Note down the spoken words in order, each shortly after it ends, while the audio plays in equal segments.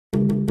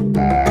What's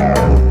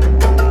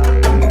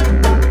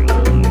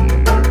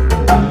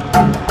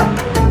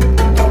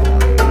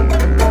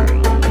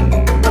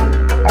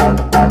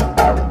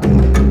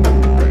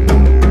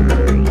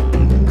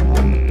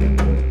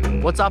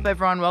up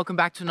everyone, welcome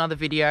back to another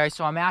video.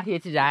 So I'm out here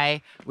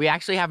today. We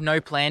actually have no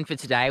plan for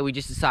today. We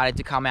just decided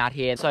to come out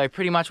here. So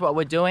pretty much what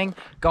we're doing,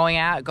 going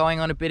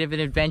on a bit of an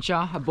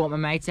adventure. I brought my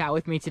mates out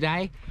with me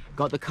today.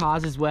 Got the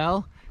cars as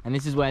well. And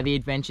this is where the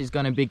adventure is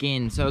going to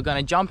begin. So we're going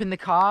to jump in the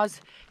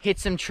cars, hit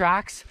some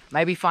tracks,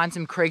 maybe find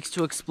some creeks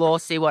to explore,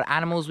 see what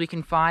animals we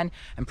can find,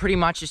 and pretty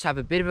much just have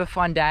a bit of a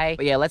fun day.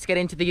 But yeah, let's get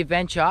into the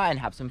adventure and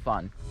have some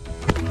fun.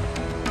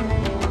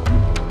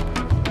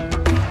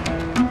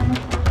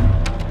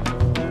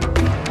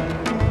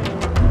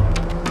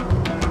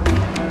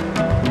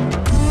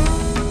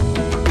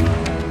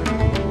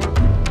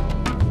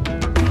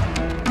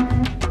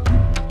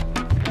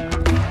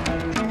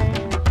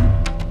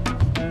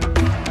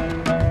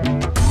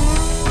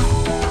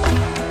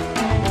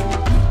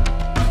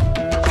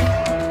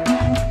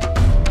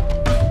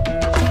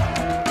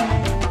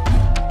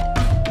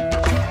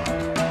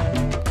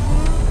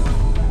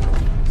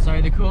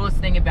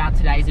 About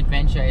today's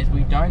adventure is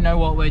we don't know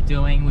what we're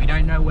doing, we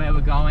don't know where we're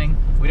going,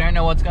 we don't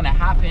know what's going to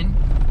happen.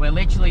 We're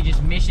literally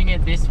just mishing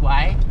it this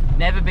way,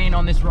 never been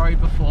on this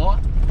road before,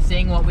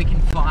 seeing what we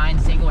can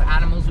find, seeing what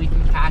animals we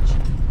can catch.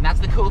 And that's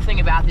the cool thing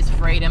about this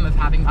freedom of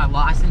having my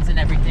license and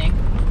everything.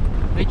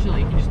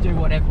 Literally, you can just do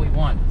whatever we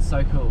want. It's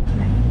so cool.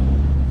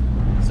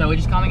 So we're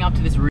just coming up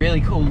to this really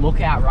cool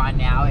lookout right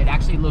now. It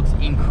actually looks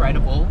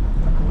incredible.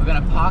 We're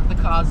going to park the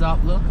cars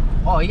up. Look,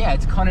 oh yeah,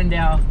 it's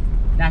Conondale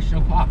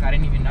National Park. I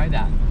didn't even know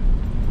that.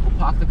 We'll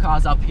park the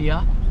cars up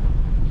here,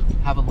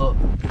 have a look.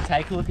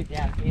 Take a look at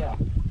down here.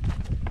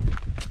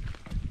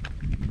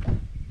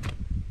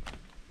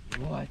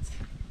 What?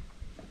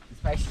 This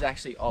place is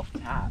actually off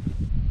tap.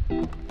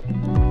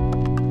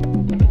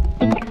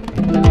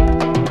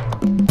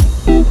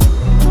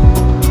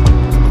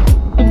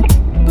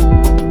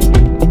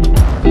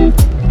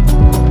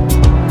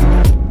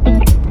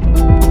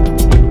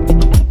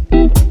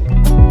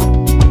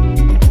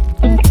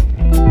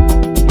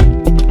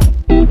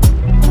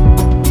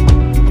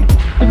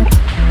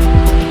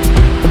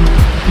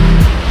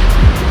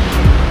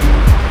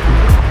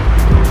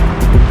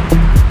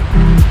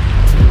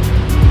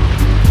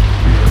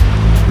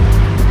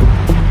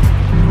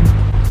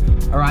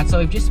 So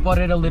we've just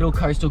spotted a little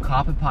coastal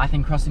carpet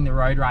python crossing the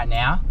road right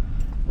now.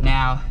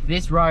 Now,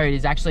 this road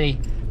is actually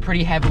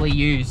pretty heavily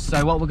used.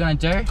 So what we're gonna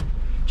do,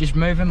 just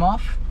move him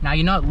off. Now,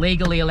 you're not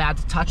legally allowed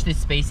to touch this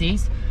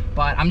species,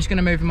 but I'm just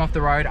gonna move him off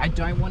the road. I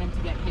don't want him to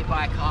get hit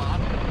by a car.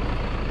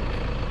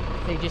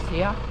 See just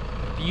here,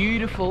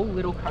 beautiful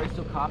little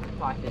coastal carpet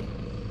python.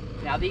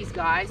 Now these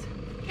guys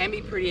can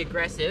be pretty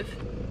aggressive.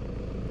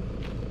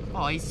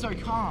 Oh, he's so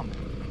calm.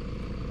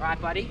 Right,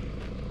 buddy?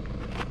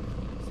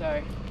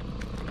 So,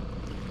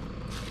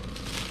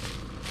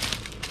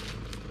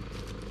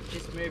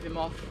 just move him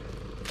off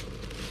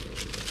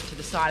to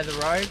the side of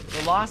the road.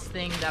 The last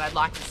thing that I'd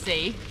like to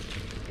see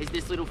is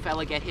this little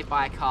fella get hit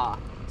by a car.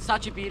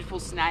 Such a beautiful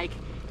snake,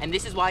 and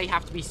this is why you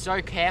have to be so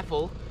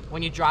careful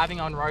when you're driving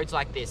on roads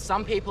like this.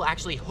 Some people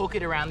actually hook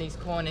it around these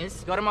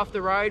corners. Got him off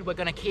the road. We're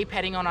gonna keep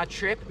heading on our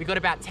trip. We've got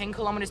about 10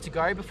 kilometers to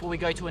go before we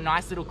go to a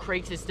nice little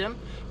creek system,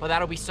 but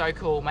that'll be so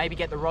cool. Maybe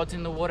get the rods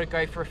in the water,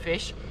 go for a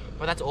fish.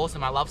 But that's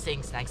awesome. I love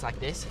seeing snakes like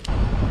this.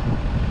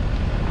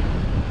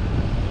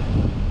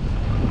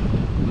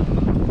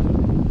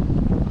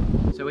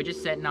 So we're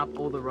just setting up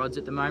all the rods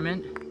at the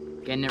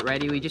moment, getting it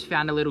ready. We just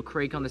found a little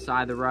creek on the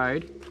side of the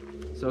road.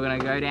 So we're gonna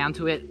go down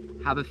to it,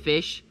 have a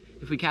fish.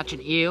 If we catch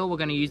an eel, we're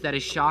gonna use that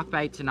as shark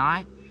bait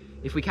tonight.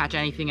 If we catch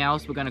anything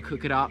else, we're gonna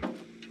cook it up.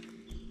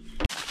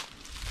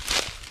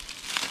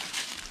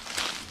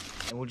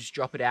 And we'll just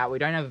drop it out. We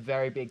don't have a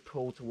very big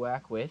pool to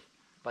work with,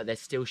 but there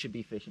still should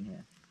be fish in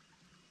here.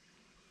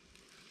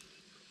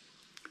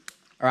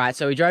 All right,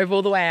 so we drove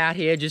all the way out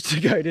here just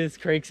to go to this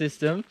creek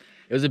system.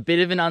 It was a bit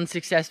of an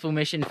unsuccessful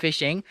mission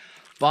fishing,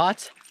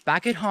 but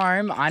back at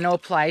home, I know a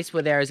place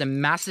where there is a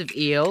massive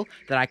eel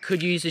that I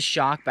could use as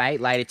shark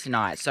bait later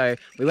tonight. So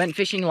we went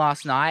fishing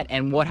last night,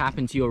 and what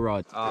happened to your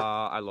rod?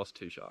 I lost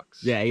 2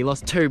 sharks. Yeah, he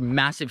lost 2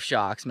 massive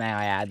sharks, may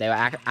I add. They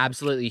were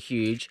absolutely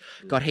huge,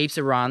 got heaps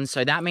of runs.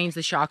 So that means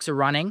the sharks are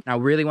running. I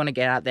really want to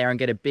get out there and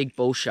get a big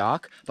bull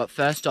shark. But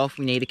first off,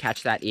 we need to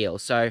catch that eel.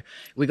 So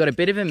we got a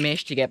bit of a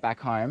mish to get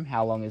back home.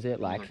 How long is it?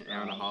 Like an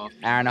hour and a half.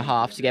 Hour and a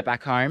half to get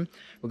back home.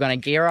 We're going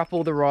to gear up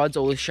all the rods,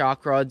 all the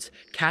shark rods,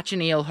 catch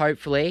an eel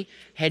hopefully,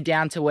 head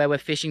down to where we're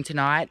fishing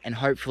tonight, and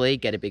hopefully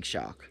get a big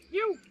shark.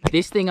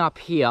 This thing up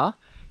here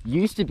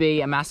used to be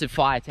a massive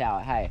fire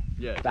tower, hey?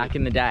 Yeah. Back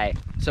in the day.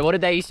 So what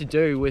did they used to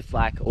do with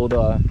like all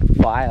the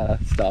fire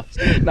stuff?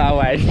 No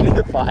way,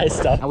 the fire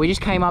stuff. And we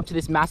just came up to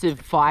this massive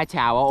fire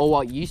tower, or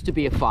what used to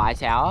be a fire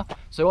tower.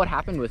 So what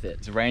happened with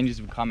it? The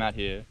rangers would come out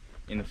here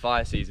in the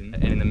fire season,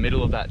 and in the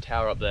middle of that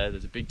tower up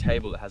there's a big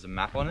table that has a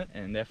map on it,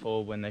 and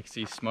therefore when they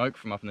see smoke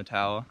from up in the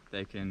tower,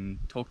 they can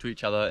talk to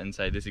each other and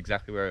say this is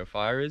exactly where a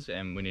fire is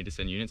and we need to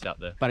send units out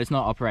there. But it's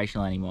not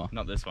operational anymore?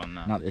 Not this one,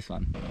 no. Not this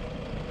one.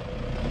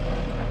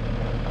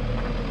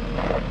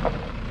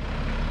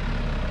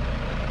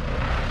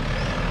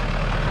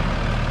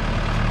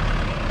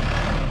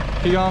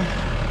 Keep going.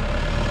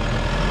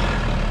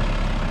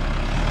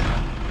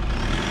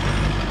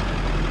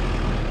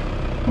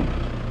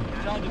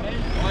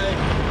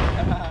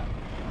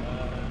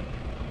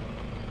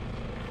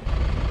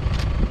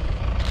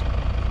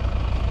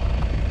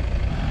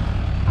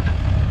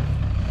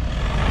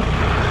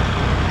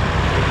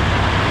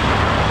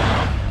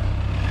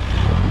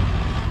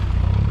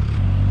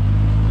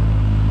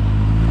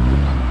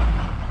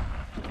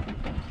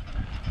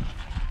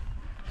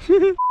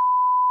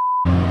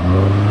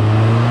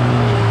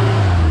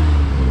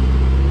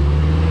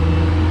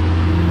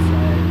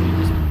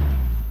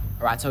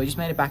 Alright, so we just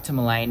made it back to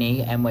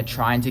Mullaney and we're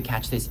trying to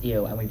catch this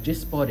eel, and we've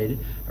just spotted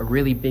a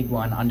really big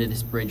one under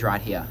this bridge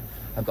right here.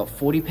 I've got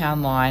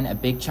 40-pound line, a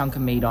big chunk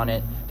of meat on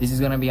it. This is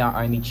going to be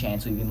our only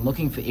chance. We've been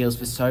looking for eels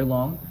for so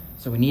long,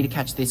 so we need to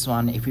catch this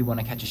one if we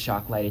want to catch a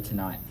shark later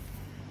tonight.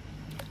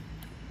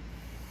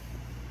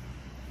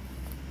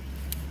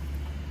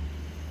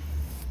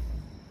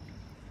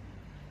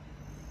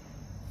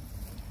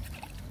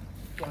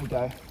 There we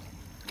go.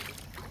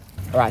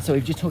 Alright, so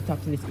we've just hooked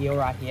up to this eel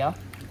right here.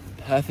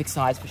 Perfect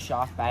size for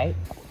shark bait.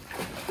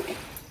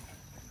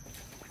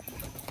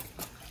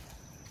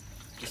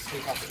 Just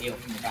scoop up the eel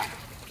from the back.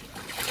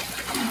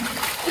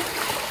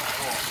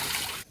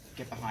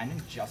 Get behind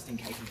him just in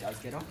case he does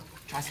get off.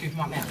 Try scoop him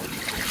up now. No,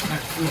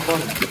 from the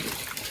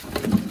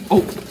bottom.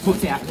 Oh,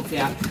 hooked out, hooked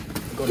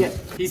out. Got him.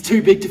 He's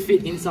too big to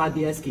fit inside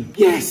the esky.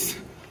 Yes,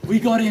 we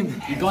got him.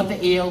 We got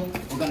the eel.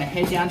 We're gonna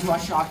head down to our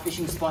shark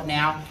fishing spot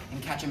now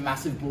and catch a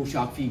massive bull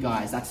shark for you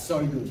guys. That's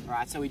so good. All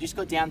right, so we just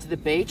got down to the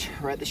beach.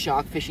 We're at the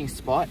shark fishing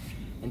spot,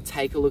 and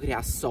take a look at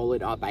how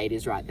solid our bait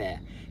is right there.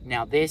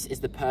 Now this is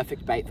the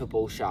perfect bait for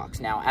bull sharks.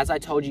 Now, as I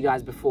told you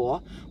guys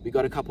before, we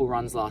got a couple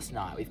runs last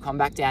night. We've come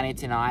back down here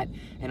tonight,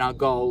 and our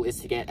goal is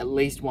to get at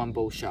least one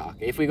bull shark.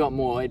 If we got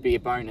more, it'd be a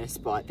bonus,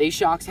 but these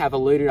sharks have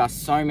eluded us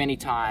so many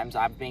times.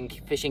 I've been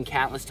fishing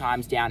countless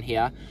times down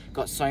here,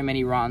 got so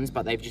many runs,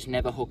 but they've just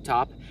never hooked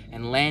up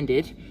and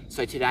landed.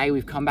 So today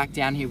we've come back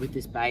down here with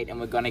this bait and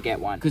we're gonna get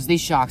one. Because these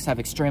sharks have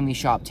extremely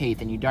sharp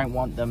teeth and you don't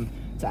want them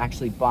to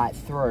actually bite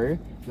through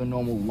your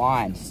normal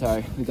line.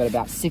 So we've got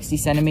about 60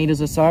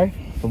 centimeters or so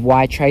of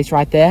wire trace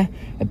right there,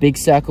 a big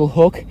circle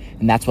hook,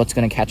 and that's what's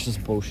gonna catch this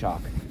bull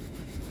shark.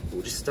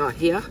 We'll just start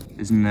here.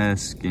 Isn't their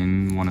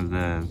skin one of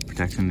the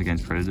protections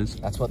against predators?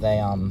 That's what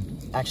they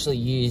actually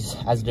use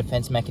as a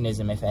defense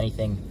mechanism if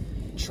anything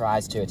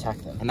tries to attack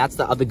them. And that's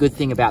the other good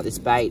thing about this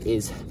bait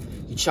is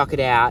you chuck it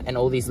out and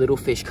all these little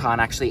fish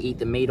can't actually eat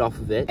the meat off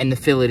of it, and the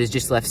fillet is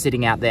just left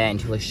sitting out there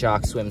until a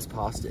shark swims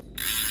past it.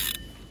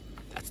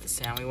 That's the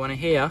sound we want to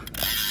hear.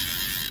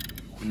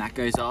 When that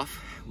goes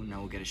off, we'll know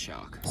we'll get a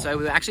shark. So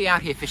we were actually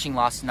out here fishing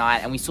last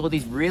night and we saw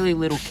these really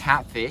little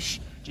catfish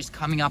just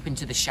coming up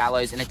into the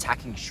shallows and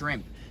attacking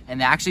shrimp.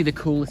 And they're actually the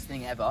coolest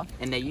thing ever.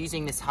 And they're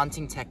using this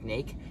hunting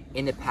technique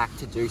in the pack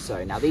to do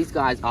so. Now these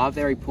guys are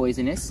very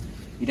poisonous.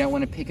 You don't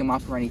want to pick them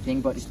up or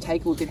anything, but just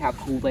take a look at how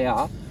cool they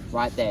are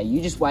right there. You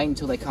just wait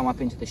until they come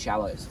up into the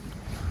shallows.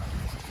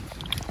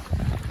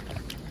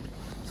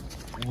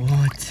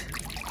 What?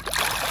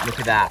 Look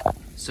at that.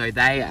 So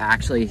they are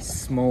actually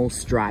small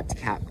striped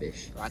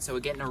catfish. Right, so we're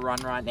getting a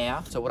run right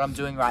now. So what I'm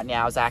doing right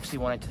now is I actually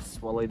wanted to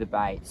swallow the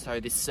bait. So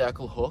this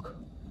circle hook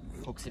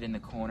hooks it in the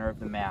corner of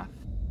the mouth.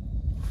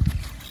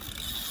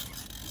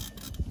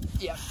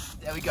 Yep,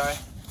 there we go.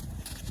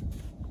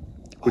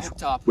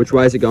 Hooked up. Which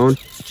way is it going?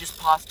 It's just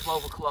past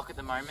 12 o'clock at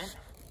the moment.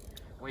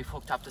 We've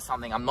hooked up to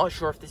something. I'm not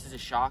sure if this is a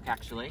shark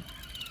actually.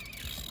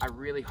 I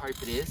really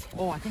hope it is.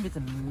 Oh, I think it's a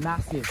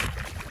massive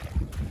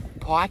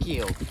pike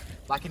eel.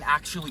 Like an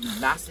actually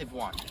massive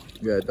one.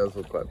 Yeah, it does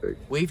look quite big.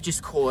 We've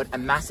just caught a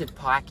massive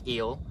pike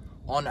eel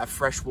on a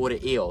freshwater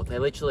eel. They're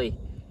literally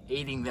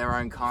eating their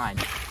own kind.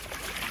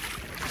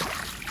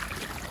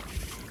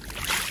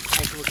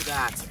 Take a look at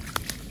that.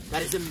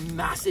 That is a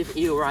massive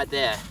eel right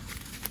there.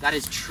 That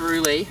is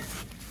truly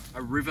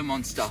a river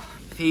monster.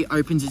 He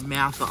opens his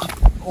mouth up.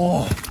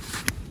 Oh,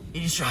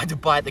 he just tried to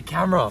bite the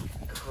camera.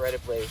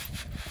 Incredibly.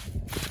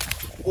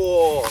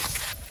 Oh,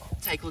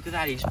 take a look at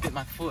that. He just bit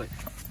my foot.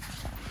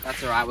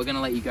 That's all right. We're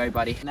gonna let you go,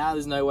 buddy. Now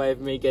there's no way of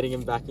me getting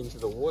him back into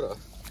the water.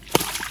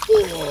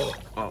 Oh.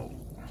 Oh.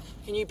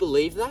 Can you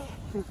believe that?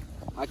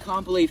 I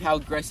can't believe how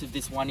aggressive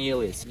this one eel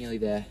is. Nearly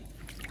there.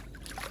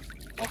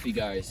 Off he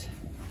goes.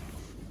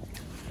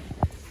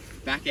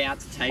 Back out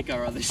to take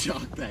our other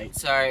shark bait.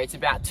 So it's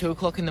about 2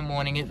 o'clock in the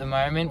morning at the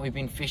moment. We've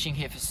been fishing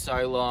here for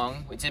so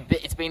long.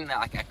 It's been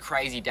like a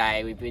crazy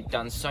day. We've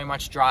done so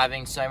much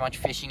driving, so much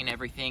fishing and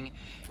everything.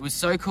 It was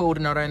so cool to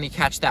not only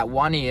catch that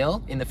one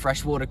eel in the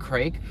freshwater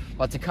creek,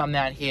 but to come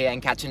down here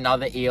and catch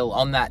another eel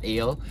on that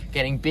eel.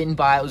 Getting bitten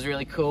by it was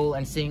really cool,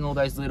 and seeing all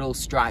those little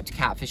striped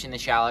catfish in the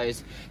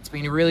shallows. It's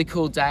been a really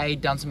cool day,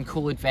 done some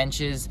cool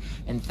adventures,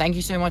 and thank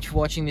you so much for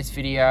watching this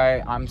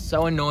video. I'm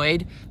so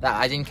annoyed that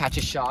I didn't catch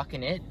a shark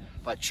in it.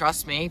 But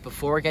trust me,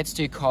 before it gets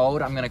too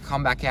cold, I'm gonna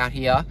come back out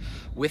here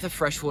with a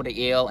freshwater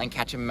eel and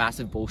catch a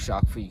massive bull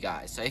shark for you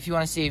guys. So if you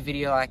wanna see a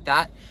video like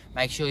that,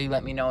 make sure you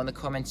let me know in the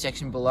comment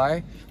section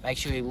below. Make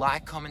sure you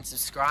like, comment,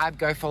 subscribe,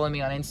 go follow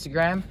me on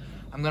Instagram.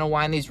 I'm gonna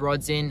wind these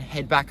rods in,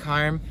 head back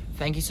home,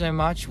 Thank you so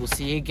much. We'll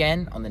see you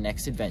again on the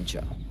next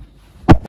adventure.